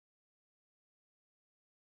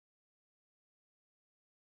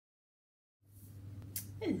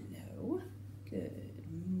Hello, good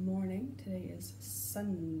morning. Today is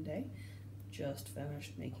Sunday. Just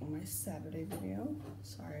finished making my Saturday video.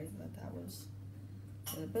 Sorry that was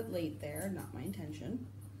a little bit late there, not my intention.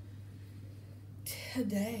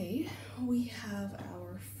 Today we have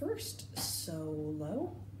our first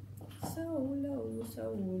solo. Sorry.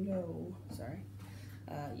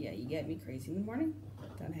 Yeah, you get me crazy in the morning.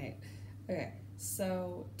 Don't hate. Okay,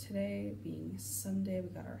 so today being Sunday, we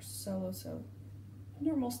got our solo, so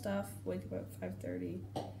normal stuff. Wake up at 5:30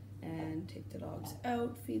 and take the dogs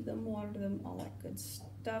out, feed them, water them, all that good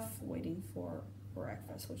stuff, waiting for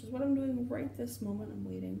breakfast, which is what I'm doing right this moment. I'm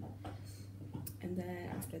waiting. And then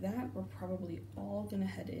after that, we're probably all gonna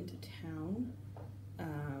head into town.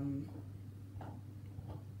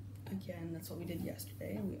 Again, that's what we did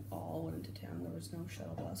yesterday. We all went into town. There was no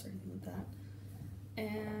shuttle bus or anything like that.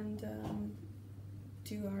 And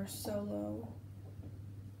do our solo.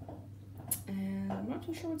 And I'm not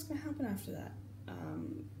too sure what's gonna happen after that.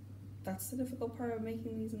 That's the difficult part of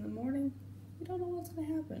making these in the morning. We don't know what's gonna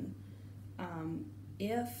happen.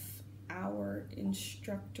 If our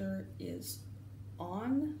instructor is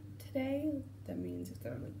on today, that means if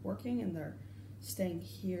they're like working and they're staying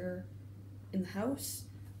here in the house,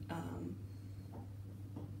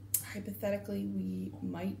 hypothetically we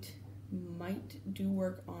might do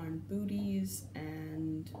work on booties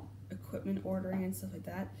and equipment ordering and stuff like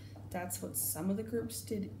that. That's what some of the groups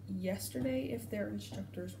did yesterday if their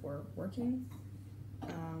instructors were working.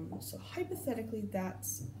 So hypothetically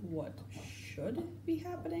that's what should be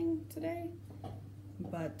happening today.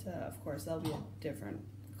 But of course that'll be a different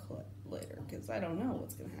clip later because I don't know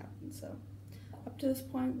what's gonna happen. So up to this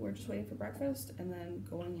point we're just waiting for breakfast and then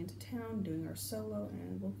going into town, doing our solo,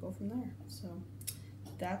 and we'll go from there. So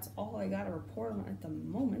that's all I got to report on at the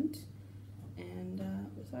moment. And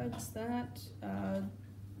besides that,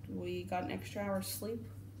 we got an extra hour's sleep,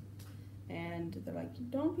 and they're like,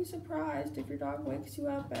 don't be surprised if your dog wakes you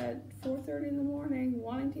up at 4:30 in the morning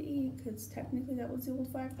wanting to eat, because technically that was the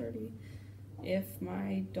old 5:30. If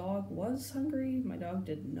my dog was hungry, my dog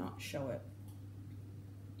did not show it.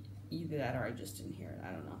 Either that or I just didn't hear it.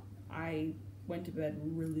 I don't know. I went to bed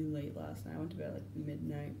really late last night. I went to bed at like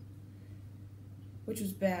midnight, which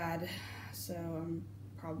was bad. So I'm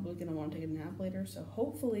probably gonna want to take a nap later. So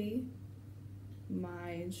hopefully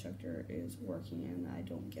my instructor is working and I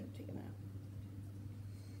don't get to take a nap.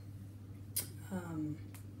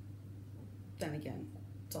 Then again,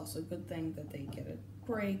 it's also a good thing that they get a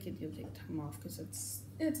break and you'll take time off, because it's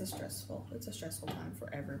a stressful time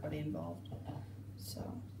for everybody involved.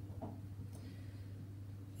 So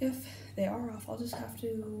if they are off, I'll just have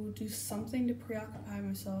to do something to preoccupy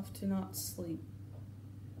myself to not sleep.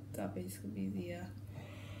 That'll basically be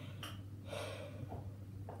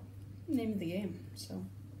the name of the game. So,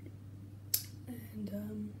 and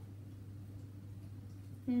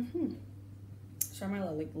sorry, my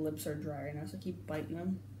like lips are dry right now, so I keep biting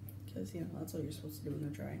them because that's what you're supposed to do when they're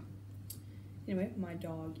dry. Anyway, my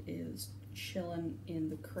dog is chilling in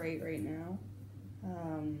the crate right now,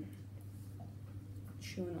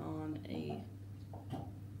 chewing on a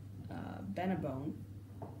Benebone,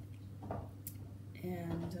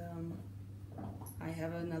 and I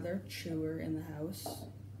have another chewer in the house.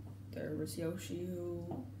 There was Yoshi,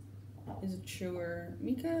 who is a chewer.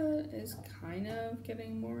 Mika is kind of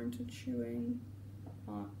getting more into chewing,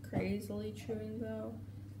 not crazily chewing though.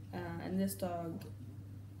 And this dog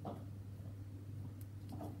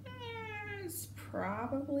is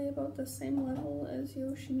probably about the same level as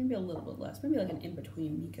Yoshi, maybe a little bit less, maybe like an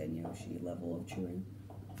in-between Mika and Yoshi level of chewing.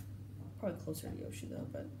 Probably closer to Yoshi though,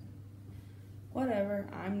 but whatever.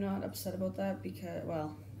 I'm not upset about that because,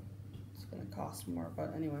 well, it's gonna cost more,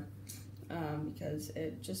 but anyway, because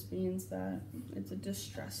it just means that it's a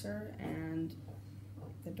distressor and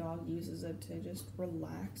the dog uses it to just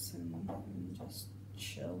relax and just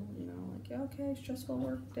chill, like, okay, stressful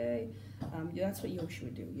work day. That's what Yoshi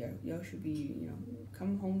would do. Yeah, Yoshi would be,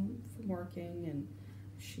 come home from working and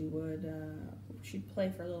she would, she'd play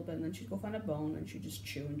for a little bit and then she'd go find a bone and she'd just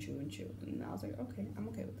chew and chew and chew. And I was like, okay, I'm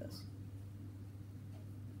okay with this.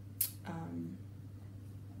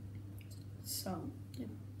 So,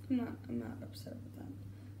 I'm not upset with that.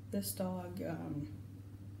 This dog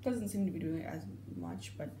doesn't seem to be doing it as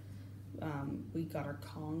much, but we got our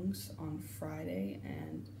Kongs on Friday,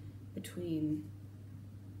 and between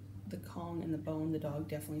the Kong and the bone, the dog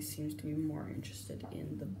definitely seems to be more interested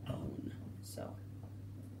in the bone. So,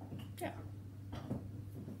 yeah.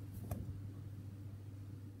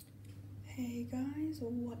 Hey guys,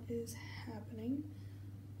 what is happening?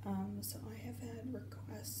 So I have had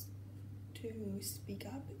requests to speak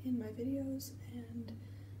up in my videos, and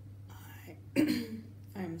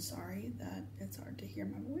I I'm sorry that it's hard to hear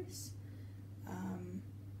my voice.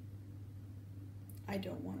 I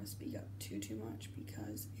don't want to speak up too much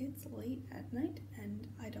because it's late at night and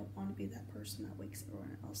I don't want to be that person that wakes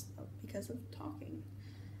everyone else up because of talking.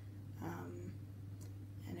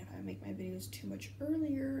 And if I make my videos too much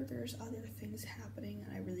earlier, there's other things happening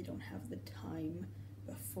and I really don't have the time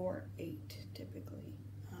before 8 typically.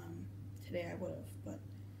 Today I would have, but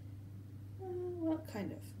well,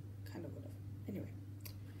 kind of would have. Anyway,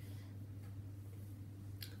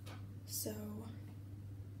 so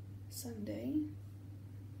Sunday,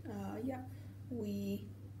 we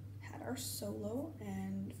had our solo,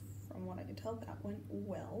 and from what I can tell, that went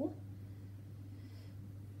well.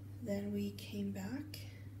 Then we came back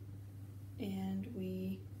and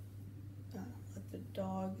we let the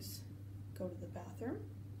dogs go to the bathroom.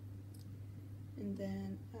 And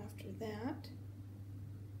then after that,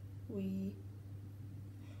 we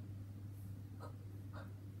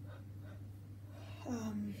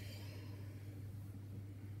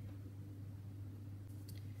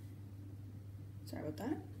sorry about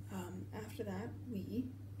that. After that, we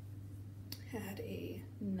had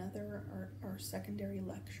another our secondary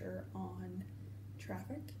lecture on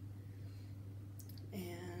traffic,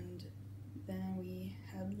 and then we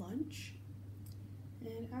had lunch,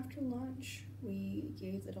 and after lunch we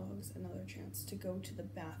gave the dogs another chance to go to the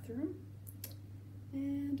bathroom,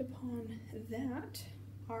 and upon that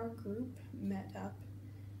our group met up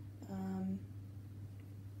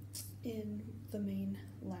in the main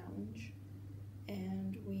lounge,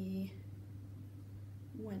 and we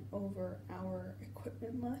went over our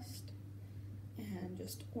equipment list and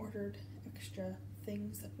just ordered extra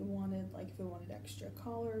things that we wanted, like if we wanted extra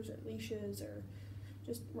collars or leashes or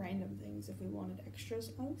just random things if we wanted extras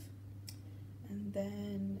of. And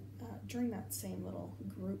then during that same little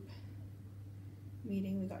group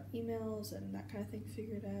meeting, we got emails and that kind of thing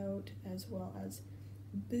figured out, as well as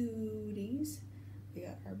booties. We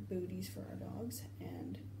got our booties for our dogs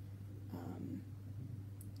and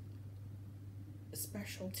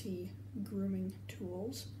specialty grooming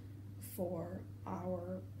tools for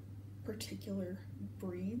our particular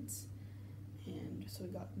breeds, and so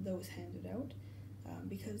we got those handed out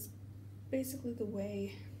because basically the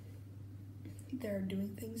way they're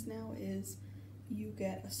doing things now is you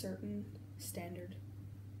get a certain standard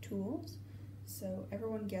tools, so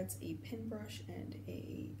everyone gets a pin brush and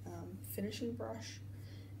a finishing brush,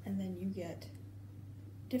 and then you get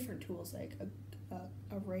different tools like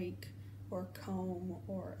a rake or a comb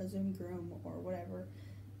or a zoom groom or whatever,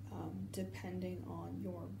 depending on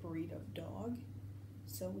your breed of dog.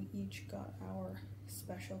 So we each got our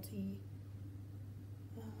specialty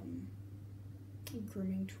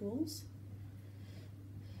grooming tools,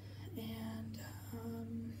 and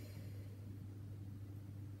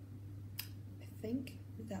I think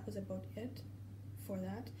that was about it for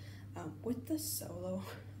that. With the solo,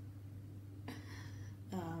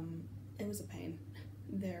 it was a pain.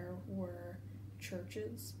 There were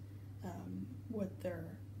churches with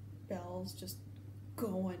their bells just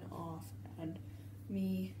going off, and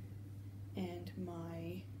me and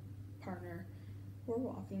my partner were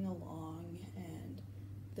walking along, and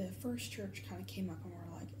the first church kind of came up and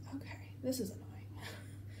we're like, okay, this is annoying.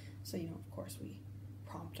 So, of course we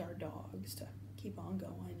prompt our dogs to keep on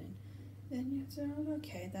going, and then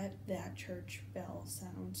okay, that church bell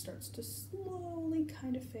sound starts to slowly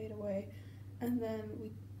kind of fade away, and then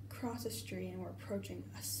we cross a street and we're approaching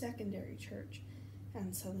a secondary church,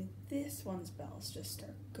 and suddenly this one's bells just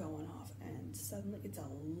start going off, and suddenly it's a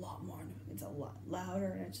lot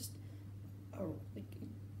louder, and it's just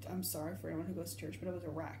I'm sorry for anyone who goes to church, but it was a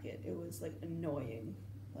racket. It was like annoying.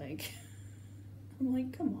 Like I'm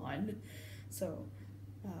like, come on. So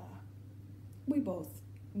we both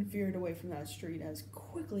veered away from that street as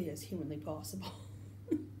quickly as humanly possible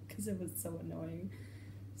because it was so annoying.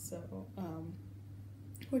 So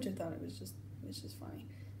which I thought it was just funny.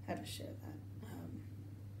 I had to share that.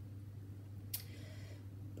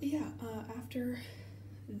 But yeah, after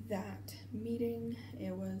that meeting,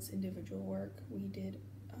 it was individual work. We did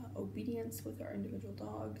obedience with our individual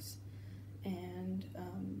dogs, and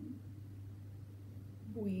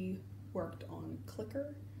we worked on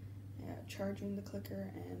clicker, charging the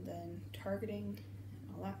clicker, and then targeting,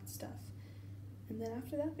 and all that stuff. And then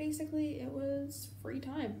after that, basically, it was free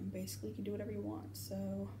time. Basically, you can do whatever you want.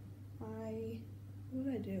 So what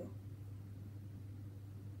did I do?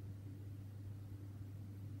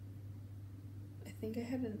 I think I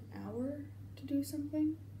had an hour to do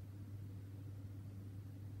something.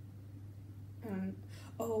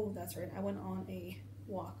 Oh, that's right. I went on a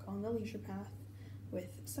walk on the leisure path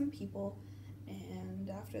with some people, and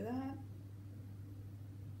after that,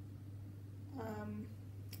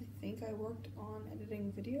 I think I worked on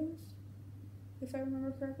editing videos, if I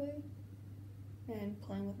remember correctly, and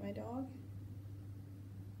playing with my dog,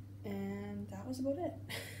 and that was about it.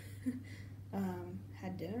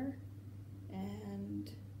 Had dinner, and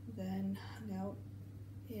then hung out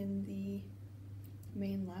in the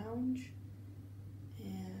main lounge,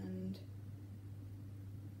 and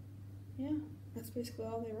yeah, that's basically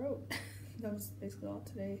all they wrote. That was basically all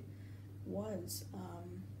today was.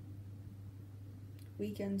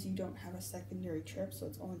 Weekends you don't have a secondary trip, so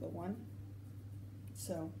it's only the one.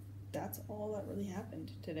 So that's all that really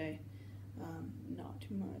happened today. Not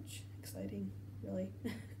too much exciting, really.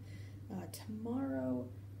 Tomorrow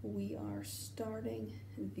we are starting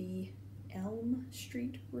the Elm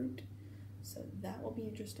Street route, so that will be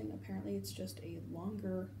interesting. Apparently it's just a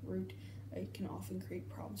longer route. It can often create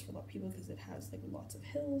problems for a lot of people because it has like lots of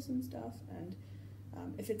hills and stuff, and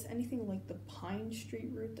if it's anything like the Pine Street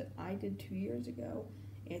route that I did 2 years ago,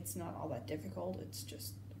 it's not all that difficult, it's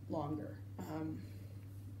just longer.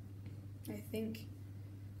 I think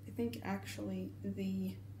actually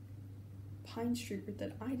the Pine Street route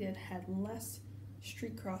that I did had less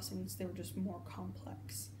street crossings, they were just more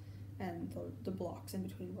complex, and the blocks in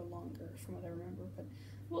between were longer from what I remember, but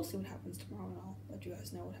we'll see what happens tomorrow and I'll let you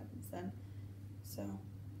guys know what happens then. So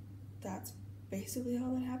that's basically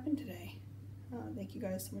all that happened today. Thank you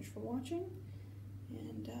guys so much for watching,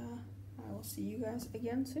 and I will see you guys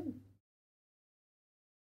again soon.